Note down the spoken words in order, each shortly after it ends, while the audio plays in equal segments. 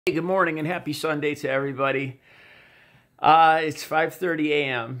Hey, good morning and happy Sunday to everybody. It's 5:30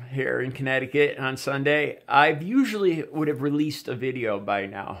 a.m. here in Connecticut on Sunday. I usually would have released a video by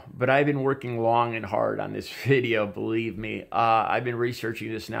now, but I've been working long and hard on this video, believe me. I've been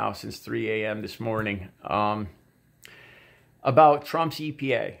researching this now since 3 a.m. this morning about Trump's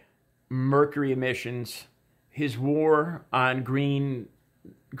EPA, mercury emissions, his war on green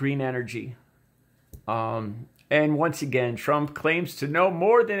energy. And once again, Trump claims to know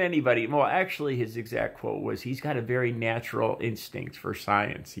more than anybody. Well, actually, his exact quote was, he's got a very natural instinct for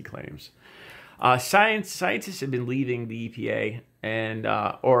science, he claims. Scientists have been leaving the EPA, and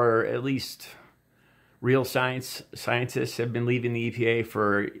or at least real scientists have been leaving the EPA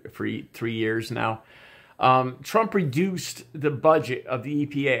for 3 years now. Trump reduced the budget of the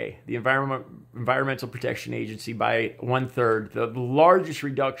EPA, the Environmental Protection Agency, by 1/3, the largest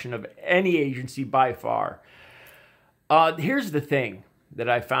reduction of any agency by far. Here's the thing that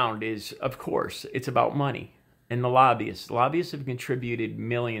I found is, of course, it's about money and the lobbyists. Lobbyists have contributed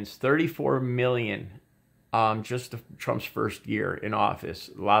millions, 34 million, just Trump's first year in office.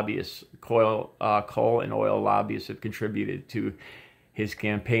 Lobbyists, coal and oil lobbyists have contributed to his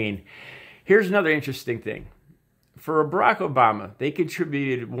campaign. Here's another interesting thing. For Barack Obama, they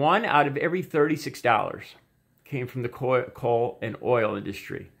contributed $1 out of every $36 came from the coal and oil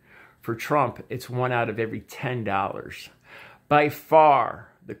industry. For Trump, it's $1 out of every $10. By far,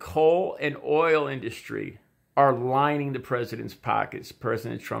 the coal and oil industry are lining the president's pockets,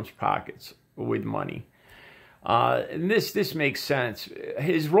 President Trump's pockets, with money. And this makes sense.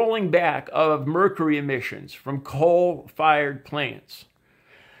 His rolling back of mercury emissions from coal-fired plants.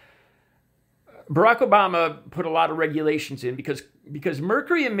 Barack Obama put a lot of regulations in because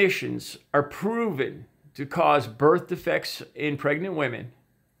mercury emissions are proven to cause birth defects in pregnant women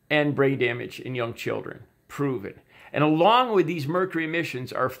and brain damage in young children, proven. And along with these mercury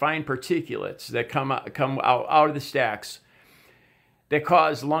emissions are fine particulates that come out of the stacks that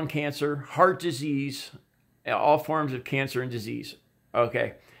cause lung cancer, heart disease, all forms of cancer and disease.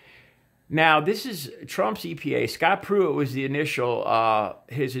 Okay. Now, this is Trump's EPA. Scott Pruitt was the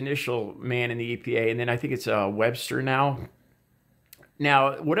his initial man in the EPA, and then I think it's Webster now.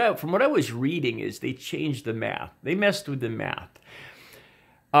 Now, from what I was reading is they changed the math. They messed with the math.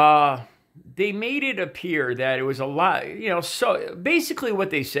 They made it appear that it was a lot, so basically what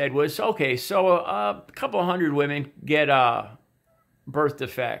they said was, okay, so a couple hundred women get birth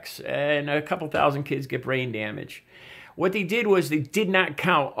defects and a couple thousand kids get brain damage. What they did was they did not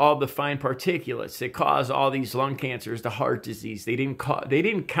count all the fine particulates that cause all these lung cancers, the heart disease. They didn't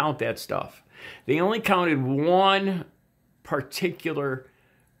count that stuff. They only counted one particular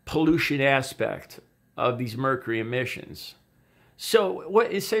pollution aspect of these mercury emissions. So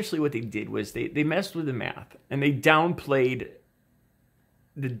essentially what they did was they messed with the math and they downplayed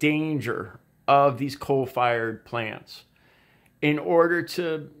the danger of these coal-fired plants in order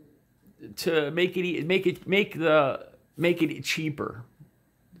to make it cheaper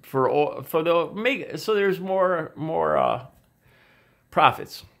so there's more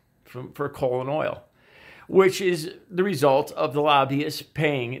profits for coal and oil, which is the result of the lobbyists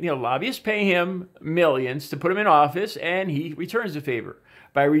paying, lobbyists pay him millions to put him in office, and he returns the favor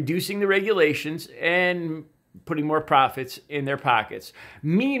by reducing the regulations and putting more profits in their pockets.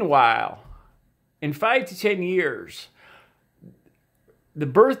 Meanwhile, in 5 to 10 years, the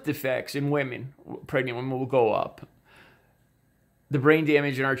birth defects in women, pregnant women, will go up. The brain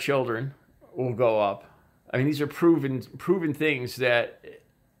damage in our children will go up. I mean, these are proven things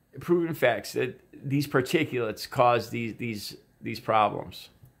proven facts that these particulates cause these problems.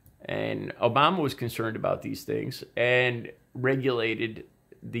 And Obama was concerned about these things and regulated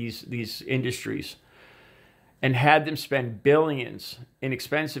these industries and had them spend billions in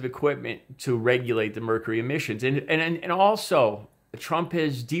expensive equipment to regulate the mercury emissions. And also, Trump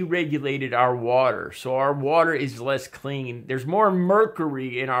has deregulated our water, so our water is less clean. There's more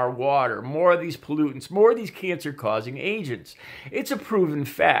mercury in our water, more of these pollutants, more of these cancer-causing agents. It's a proven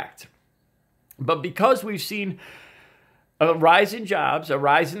fact. But because we've seen a rise in jobs, a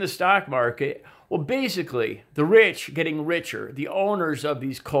rise in the stock market, well, basically, the rich getting richer, the owners of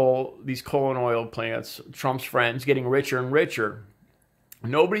these coal and oil plants, Trump's friends, getting richer and richer.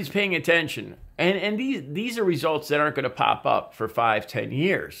 Nobody's paying attention. And these are results that aren't going to pop up for 5, 10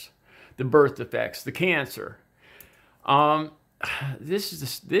 years. The birth defects, the cancer. This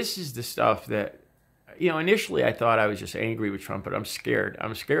is the stuff that, initially I thought I was just angry with Trump, but I'm scared.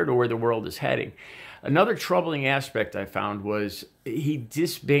 I'm scared of where the world is heading. Another troubling aspect I found was he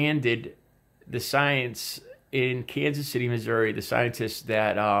disbanded the science in Kansas City, Missouri, the scientists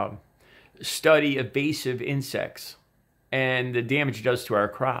that study invasive insects. and the damage it does to our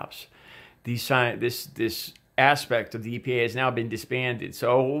crops. This aspect of the EPA has now been disbanded.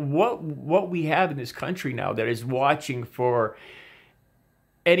 So what we have in this country now that is watching for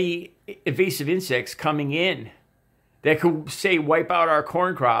any invasive insects coming in that could, say, wipe out our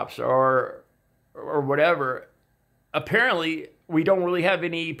corn crops or whatever, apparently we don't really have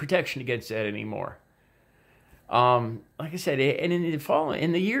any protection against that anymore. Like I said, and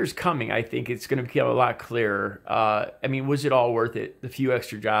in the years coming, I think it's going to become a lot clearer. I mean, was it all worth it? The few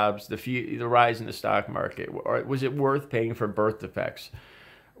extra jobs, the rise in the stock market, or was it worth paying for birth defects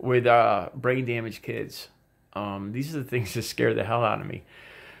with brain damaged kids? These are the things that scare the hell out of me.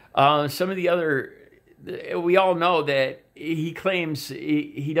 Some of the other, we all know that he claims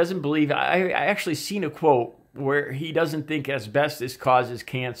he doesn't believe. I actually seen a quote where he doesn't think asbestos causes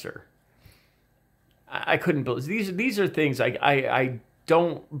cancer. I couldn't believe these are things I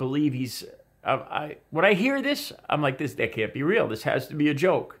don't believe he's. When I hear this, I'm like, that can't be real. This has to be a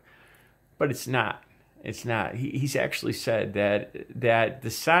joke, but it's not. It's not. He's actually said that the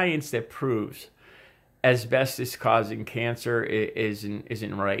science that proves asbestos causing cancer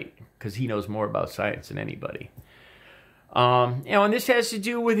isn't right, because he knows more about science than anybody. And this has to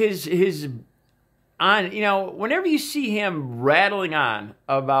do with his whenever you see him rattling on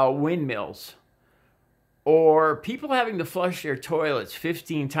about windmills or people having to flush their toilets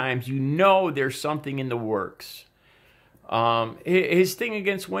 15 times, there's something in the works. His thing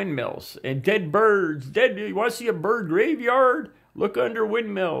against windmills and dead birds. You want to see a bird graveyard? Look under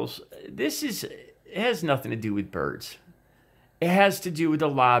windmills. It has nothing to do with birds. It has to do with the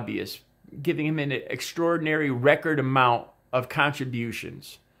lobbyists giving him an extraordinary record amount of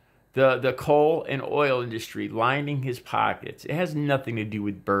contributions. The coal and oil industry lining his pockets. It has nothing to do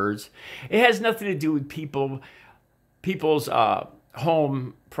with birds. It has nothing to do with people's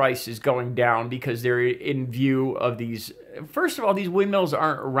home prices going down because they're in view of these. First of all, these windmills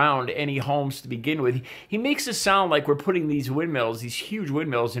aren't around any homes to begin with. He makes it sound like we're putting these huge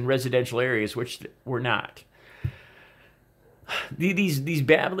windmills in residential areas, which we're not. These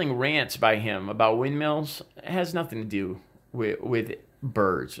babbling rants by him about windmills has nothing to do with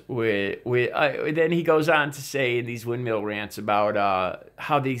birds. Then he goes on to say in these windmill rants about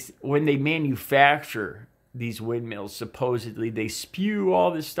how when they manufacture these windmills, supposedly they spew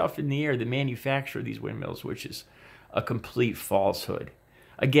all this stuff in the air. The manufacture of these windmills, which is a complete falsehood.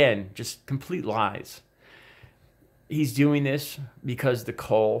 Again, just complete lies. He's doing this because the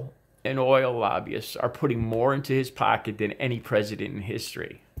coal and oil lobbyists are putting more into his pocket than any president in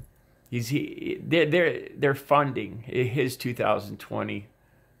history. They're funding his 2020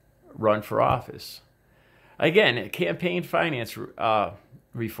 run for office. Again, campaign finance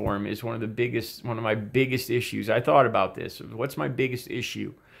reform is one of my biggest issues. I thought about this. What's my biggest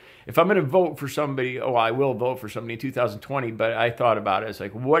issue? If I'm going to vote for somebody, I will vote for somebody in 2020, but I thought about it. It's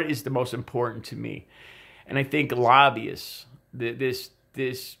like, what is the most important to me? And I think lobbyists, this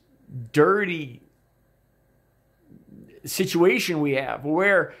dirty situation we have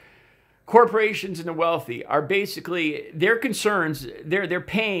where corporations and the wealthy are basically, their concerns, they're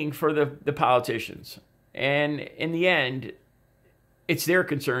paying for the politicians. And in the end, it's their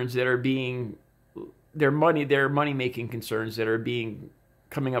concerns that are being, their money-making concerns that are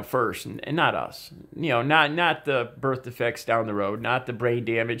coming up first, and not us. Not the birth defects down the road, not the brain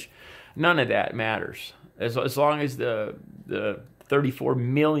damage. None of that matters. As long as the 34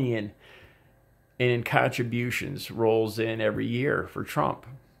 million in contributions rolls in every year for Trump.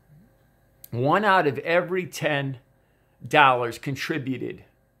 1 out of every $10 contributed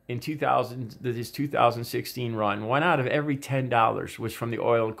in this 2016 run, 1 out of every $10 was from the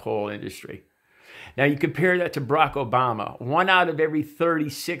oil and coal industry. Now you compare that to Barack Obama. 1 out of every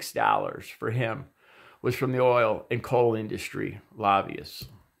 $36 for him was from the oil and coal industry lobbyists.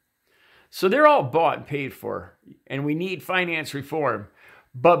 So they're all bought and paid for, and we need finance reform.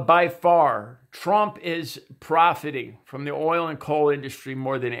 But by far, Trump is profiting from the oil and coal industry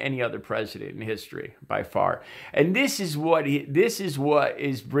more than any other president in history, by far. And this is what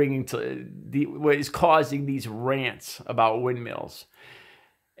is bringing what is causing these rants about windmills.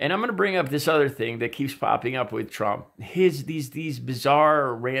 And I'm going to bring up this other thing that keeps popping up with Trump. These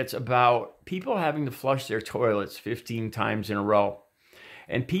bizarre rants about people having to flush their toilets 15 times in a row.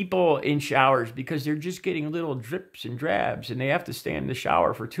 And people in showers because they're just getting little drips and drabs and they have to stand in the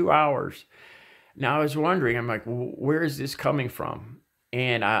shower for 2 hours. Now I was wondering, I'm like, where is this coming from?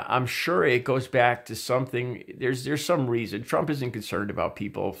 And I'm sure it goes back to something. There's some reason. Trump isn't concerned about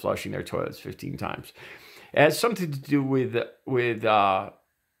people flushing their toilets 15 times. It has something to do with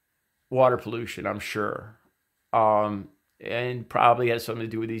water pollution, I'm sure. and probably has something to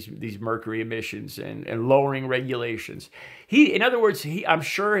do with these mercury emissions and lowering regulations. In other words, I'm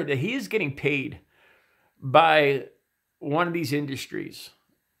sure that he is getting paid by one of these industries.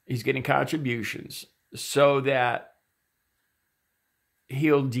 He's getting contributions so that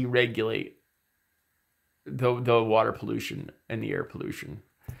he'll deregulate the water pollution and the air pollution.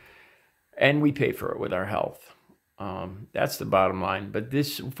 And we pay for it with our health. That's the bottom line. But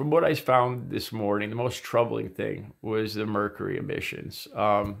this, from what I found this morning, the most troubling thing was the mercury emissions.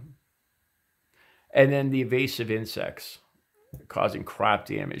 And then the invasive insects causing crop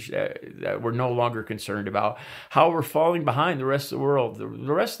damage that we're no longer concerned about. How we're falling behind the rest of the world. The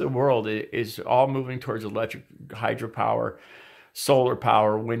rest of the world is all moving towards electric hydropower, solar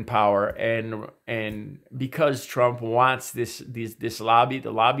power, wind power, and because Trump wants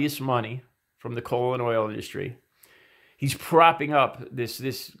the lobbyist money from the coal and oil industry, he's propping up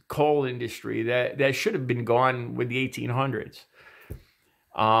this coal industry that should have been gone with the 1800s.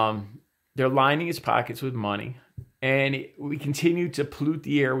 They're lining his pockets with money, and we continue to pollute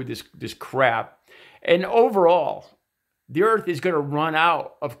the air with this crap. And overall, the earth is going to run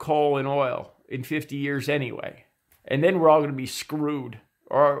out of coal and oil in 50 years anyway. And then we're all going to be screwed.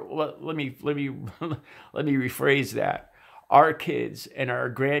 Or let me rephrase that. Our kids and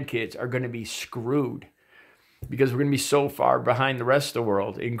our grandkids are going to be screwed because we're going to be so far behind the rest of the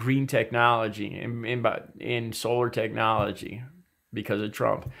world in green technology, in solar technology because of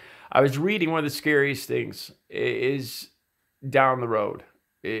Trump. I was reading, one of the scariest things is down the road,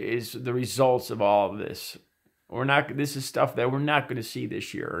 is the results of all of this. This is stuff that we're not going to see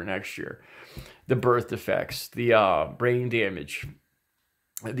this year or next year. The birth defects, the brain damage,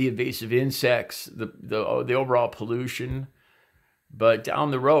 the invasive insects, the overall pollution. But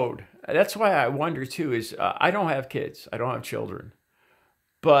down the road, that's why I wonder too, is I don't have kids. I don't have children.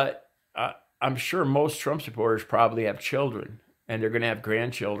 But I'm sure most Trump supporters probably have children. And they're going to have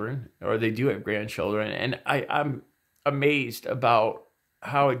grandchildren, or they do have grandchildren. And I'm amazed about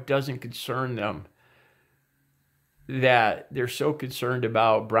how it doesn't concern them that they're so concerned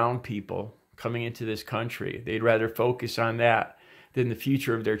about brown people coming into this country. They'd rather focus on that than the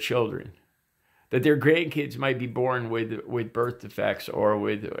future of their children. That their grandkids might be born with birth defects or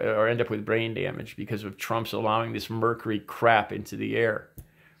end up with brain damage because of Trump's allowing this mercury crap into the air.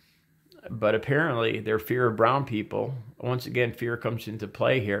 But apparently their fear of brown people, once again, fear comes into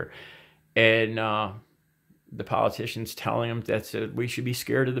play here. And the politicians telling them that we should be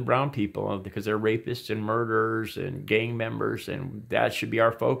scared of the brown people because they're rapists and murderers and gang members, and that should be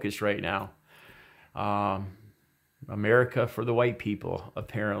our focus right now. America for the white people,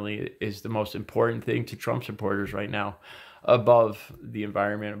 apparently, is the most important thing to Trump supporters right now, above the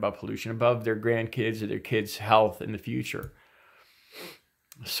environment, above pollution, above their grandkids and their kids' health in the future.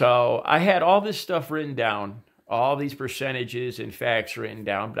 So I had all this stuff written down, all these percentages and facts written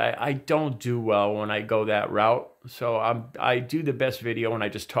down, but I don't do well when I go that route. So I do the best video when I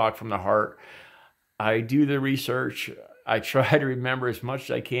just talk from the heart. I do the research. I try to remember as much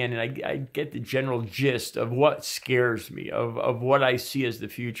as I can, and I get the general gist of what scares me, of what I see as the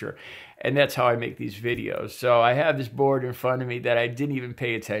future. And that's how I make these videos. So I have this board in front of me that I didn't even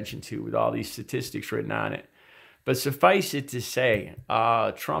pay attention to with all these statistics written on it. But suffice it to say,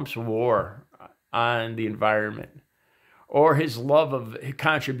 Trump's war on the environment, or his love of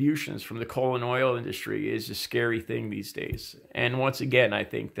contributions from the coal and oil industry, is a scary thing these days. And once again, I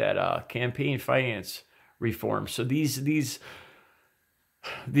think that campaign finance reform, so the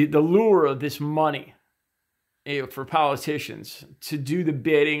lure of this money for politicians to do the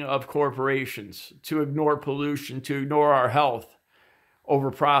bidding of corporations, to ignore pollution, to ignore our health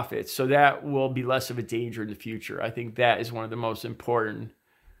over profits, so that will be less of a danger in the future. I think that is one of the most important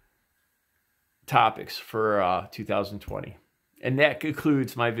topics for 2020. And that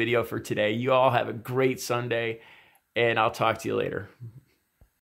concludes my video for today. You all have a great Sunday, and I'll talk to you later.